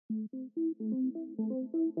Hello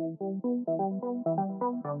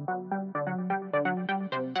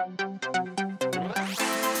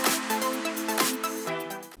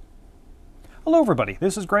everybody,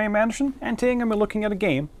 this is Graeme Anderson, and today I'm going to be looking at a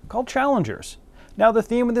game called Challengers. Now the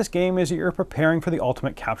theme of this game is that you're preparing for the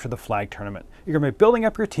ultimate Capture the Flag tournament. You're going to be building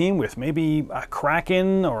up your team with maybe a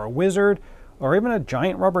kraken or a wizard or even a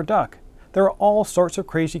giant rubber duck. There are all sorts of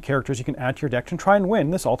crazy characters you can add to your deck and try and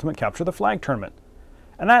win this ultimate Capture the Flag tournament.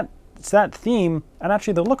 And it's that theme and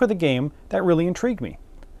actually the look of the game that really intrigued me.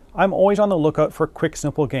 I'm always on the lookout for a quick,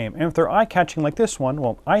 simple game, and if they're eye-catching like this one,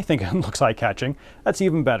 well, I think it looks eye-catching, that's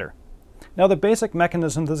even better. Now the basic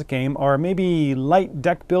mechanisms of the game are maybe light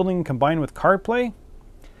deck building combined with card play.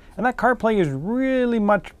 And that card play is really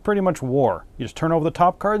pretty much war. You just turn over the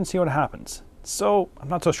top card and see what happens. So I'm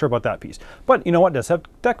not so sure about that piece. But you know what, it does have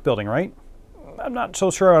deck building, right? I'm not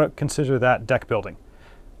so sure I would consider that deck building.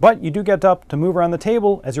 But you do get up to move around the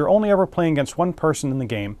table as you're only ever playing against one person in the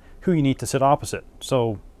game who you need to sit opposite.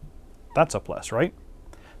 So that's a plus, right?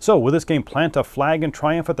 So will this game plant a flag and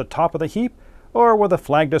triumph at the top of the heap? Or will the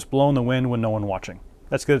flag just blow in the wind with no one watching?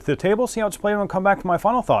 Let's get it to the table, see how it's played, and I'll come back to my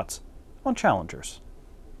final thoughts on Challengers.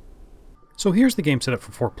 So here's the game setup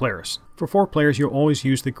for 4 players. For 4 players, you'll always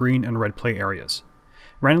use the green and red play areas.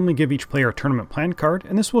 Randomly give each player a tournament plan card,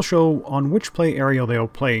 and this will show on which play area they will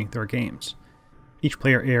play their games. Each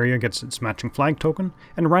player area gets its matching flag token,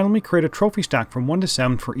 and randomly create a trophy stack from 1 to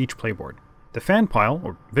 7 for each playboard. The fan pile,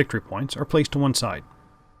 or victory points, are placed to one side.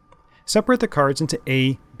 Separate the cards into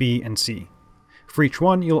A, B, and C. For each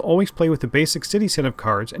one, you'll always play with the basic city set of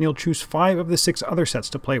cards, and you'll choose 5 of the 6 other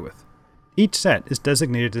sets to play with. Each set is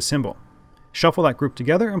designated a symbol. Shuffle that group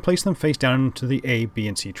together and place them face down into the A, B,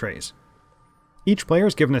 and C trays. Each player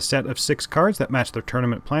is given a set of 6 cards that match their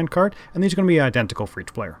tournament plan card, and these are going to be identical for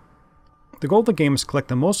each player. The goal of the game is to collect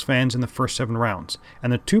the most fans in the first 7 rounds,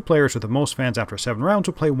 and the 2 players with the most fans after 7 rounds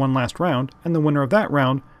will play one last round, and the winner of that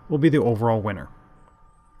round will be the overall winner.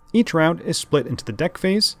 Each round is split into the deck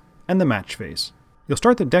phase and the match phase. You'll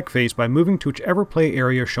start the deck phase by moving to whichever play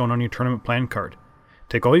area shown on your tournament plan card.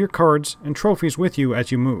 Take all your cards and trophies with you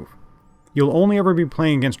as you move. You'll only ever be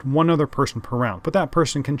playing against one other person per round, but that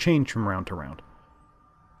person can change from round to round.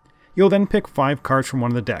 You'll then pick 5 cards from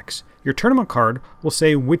one of the decks. Your tournament card will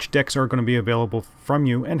say which decks are going to be available from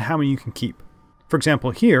you and how many you can keep. For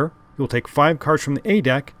example, here, you'll take 5 cards from the A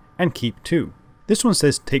deck and keep 2. This one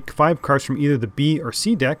says take 5 cards from either the B or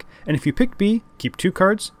C deck, and if you pick B, keep 2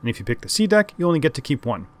 cards, and if you pick the C deck, you only get to keep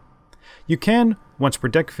 1. You can, once per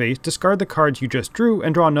deck phase, discard the cards you just drew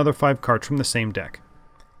and draw another 5 cards from the same deck.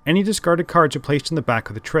 Any discarded cards are placed in the back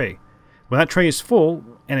of the tray. When that tray is full,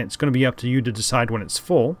 and it's going to be up to you to decide when it's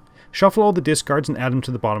full, shuffle all the discards and add them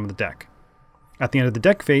to the bottom of the deck. At the end of the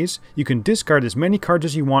deck phase, you can discard as many cards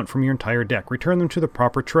as you want from your entire deck, return them to the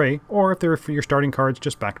proper tray, or if they're for your starting cards,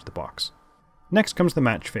 just back to the box. Next comes the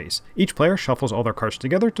match phase. Each player shuffles all their cards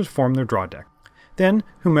together to form their draw deck. Then,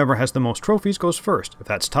 whomever has the most trophies goes first. If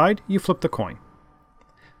that's tied, you flip the coin.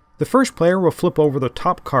 The first player will flip over the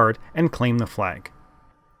top card and claim the flag.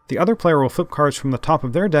 The other player will flip cards from the top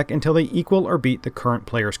of their deck until they equal or beat the current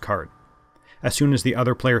player's card. As soon as the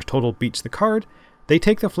other player's total beats the card, they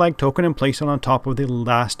take the flag token and place it on top of the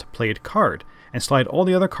last played card, and slide all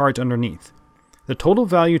the other cards underneath. The total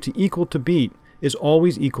value to equal to beat is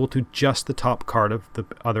always equal to just the top card of the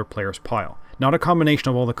other player's pile, not a combination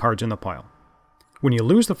of all the cards in the pile. When you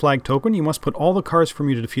lose the flag token, you must put all the cards from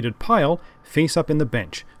your defeated pile face up in the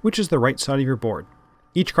bench, which is the right side of your board.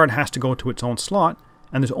 Each card has to go to its own slot,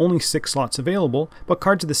 and there's only 6 slots available, but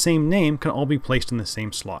cards of the same name can all be placed in the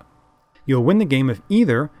same slot. You'll win the game if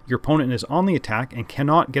either your opponent is on the attack and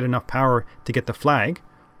cannot get enough power to get the flag,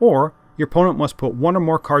 or your opponent must put 1 or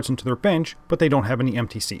more cards into their bench, but they don't have any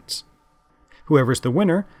empty seats. Whoever is the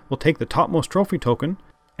winner will take the topmost trophy token.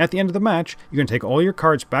 At the end of the match, you can take all your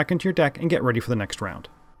cards back into your deck and get ready for the next round.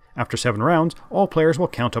 After 7 rounds, all players will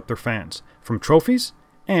count up their fans, from trophies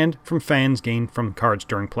and from fans gained from cards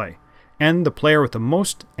during play. And the player with the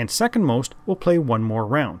most and second most will play 1 more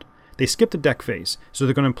round. They skip the deck phase, so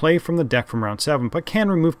they're going to play from the deck from round 7, but can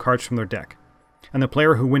remove cards from their deck. And the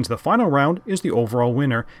player who wins the final round is the overall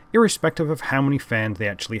winner, irrespective of how many fans they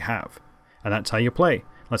actually have. And that's how you play.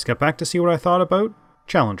 Let's get back to see what I thought about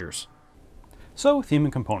Challengers. So, theme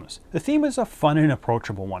and components. The theme is a fun and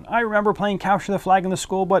approachable one. I remember playing Capture the Flag in the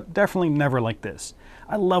school, but definitely never like this.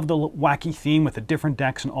 I love the wacky theme with the different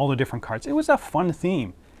decks and all the different cards. It was a fun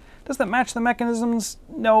theme. Does that match the mechanisms?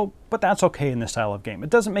 No, but that's okay in this style of game.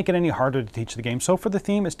 It doesn't make it any harder to teach the game, so for the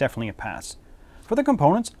theme, it's definitely a pass. For the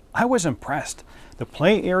components, I was impressed. The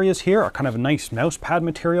play areas here are kind of a nice mouse pad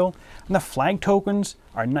material, and the flag tokens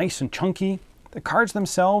are nice and chunky. The cards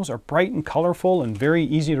themselves are bright and colorful and very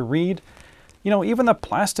easy to read. You know, even the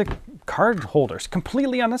plastic card holders,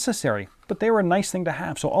 completely unnecessary, but they were a nice thing to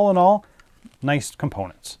have. So all in all, nice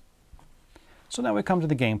components. So now we come to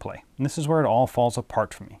the gameplay, and this is where it all falls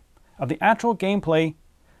apart for me. Of the actual gameplay,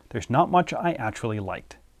 there's not much I actually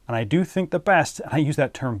liked. And I do think the best, and I use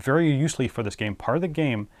that term very loosely for this game, part of the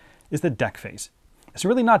game, is the deck phase. It's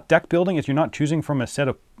really not deck building as you're not choosing from a set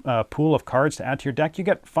of pool of cards to add to your deck. You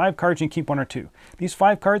get 5 cards and you keep 1 or 2. These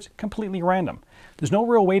 5 cards, completely random. There's no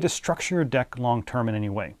real way to structure your deck long term in any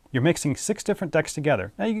way. You're mixing 6 different decks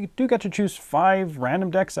together. Now you do get to choose 5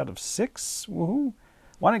 random decks out of 6. Woohoo!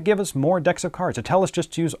 Why not give us more decks of cards? Or tell us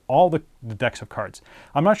just to use all the decks of cards.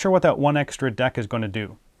 I'm not sure what that 1 extra deck is going to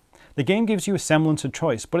do. The game gives you a semblance of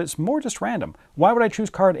choice, but it's more just random. Why would I choose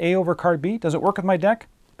card A over card B? Does it work with my deck?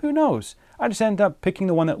 Who knows? I just ended up picking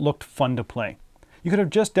the one that looked fun to play. You could have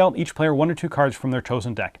just dealt each player 1 or 2 cards from their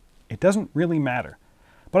chosen deck. It doesn't really matter.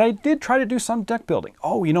 But I did try to do some deck building.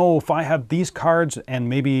 Oh, you know, if I have these cards and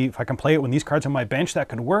maybe if I can play it when these cards are on my bench, that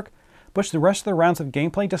could work. But the rest of the rounds of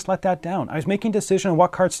gameplay just let that down. I was making a decision on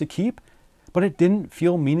what cards to keep, but it didn't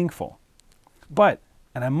feel meaningful. But,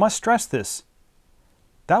 and I must stress this,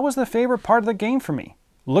 that was the favorite part of the game for me.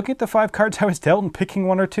 Looking at the 5 cards I was dealt and picking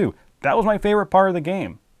 1 or 2. That was my favorite part of the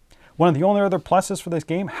game. One of the only other pluses for this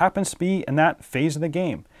game happens to be in that phase of the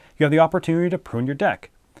game. You have the opportunity to prune your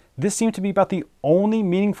deck. This seemed to be about the only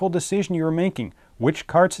meaningful decision you were making, which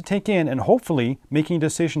cards to take in, and hopefully making a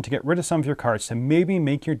decision to get rid of some of your cards to maybe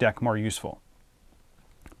make your deck more useful.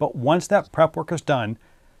 But once that prep work is done,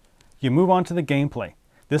 you move on to the gameplay.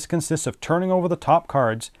 This consists of turning over the top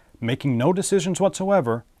cards, making no decisions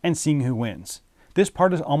whatsoever, and seeing who wins. This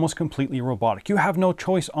part is almost completely robotic. You have no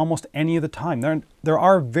choice almost any of the time. There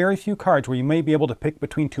are very few cards where you may be able to pick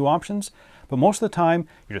between 2 options, but most of the time,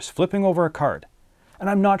 you're just flipping over a card. And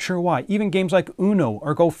I'm not sure why. Even games like Uno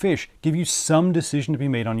or Go Fish give you some decision to be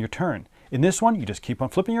made on your turn. In this one, you just keep on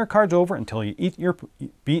flipping your cards over until you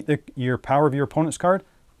beat your power of your opponent's card,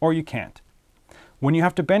 or you can't. When you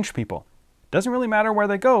have to bench people, it doesn't really matter where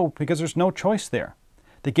they go because there's no choice there.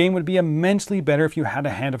 The game would be immensely better if you had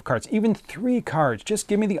a hand of cards, even 3 cards. Just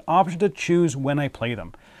give me the option to choose when I play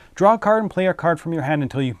them. Draw a card and play a card from your hand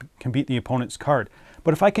until you can beat the opponent's card.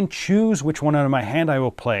 But if I can choose which one out of my hand I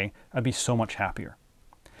will play, I'd be so much happier.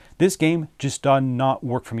 This game just does not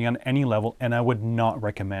work for me on any level, and I would not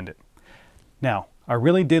recommend it. Now, I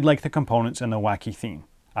really did like the components and the wacky theme.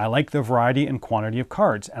 I like the variety and quantity of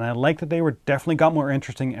cards, and I like that they were definitely got more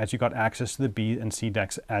interesting as you got access to the B and C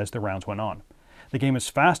decks as the rounds went on. The game is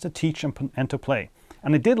fast to teach and to play,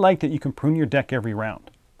 and I did like that you can prune your deck every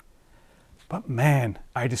round. But man,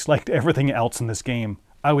 I disliked everything else in this game.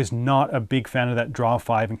 I was not a big fan of that draw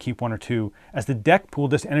 5 and keep 1 or 2, as the deck pool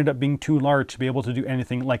just ended up being too large to be able to do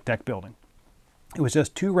anything like deck building. It was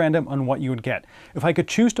just too random on what you would get. If I could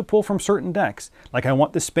choose to pull from certain decks, like I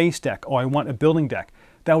want the space deck or I want a building deck,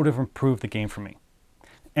 that would have improved the game for me.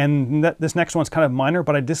 And this next one's kind of minor,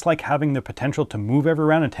 but I dislike having the potential to move every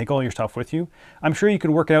round and take all your stuff with you. I'm sure you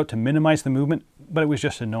could work it out to minimize the movement, but it was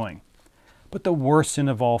just annoying. But the worst sin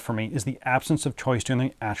of all for me is the absence of choice during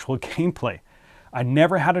the actual gameplay. I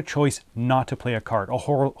never had a choice not to play a card. I'll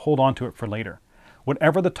hold on to it for later.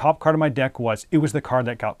 Whatever the top card of my deck was, it was the card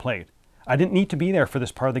that got played. I didn't need to be there for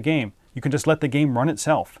this part of the game. You can just let the game run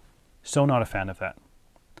itself. So not a fan of that.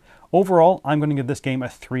 Overall, I'm going to give this game a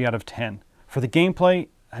 3 out of 10. For the gameplay,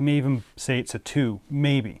 I may even say it's a 2,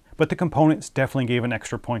 maybe. But the components definitely gave an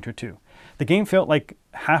extra point or 2. The game felt like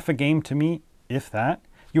half a game to me, if that.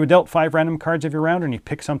 You were dealt 5 random cards every round and you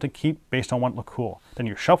pick some to keep based on what looked cool. Then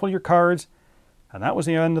you shuffle your cards, and that was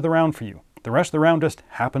the end of the round for you. The rest of the round just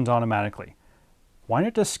happens automatically. Why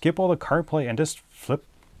not just skip all the card play and just flip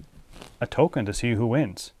a token to see who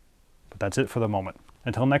wins? But that's it for the moment.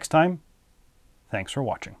 Until next time, thanks for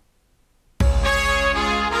watching.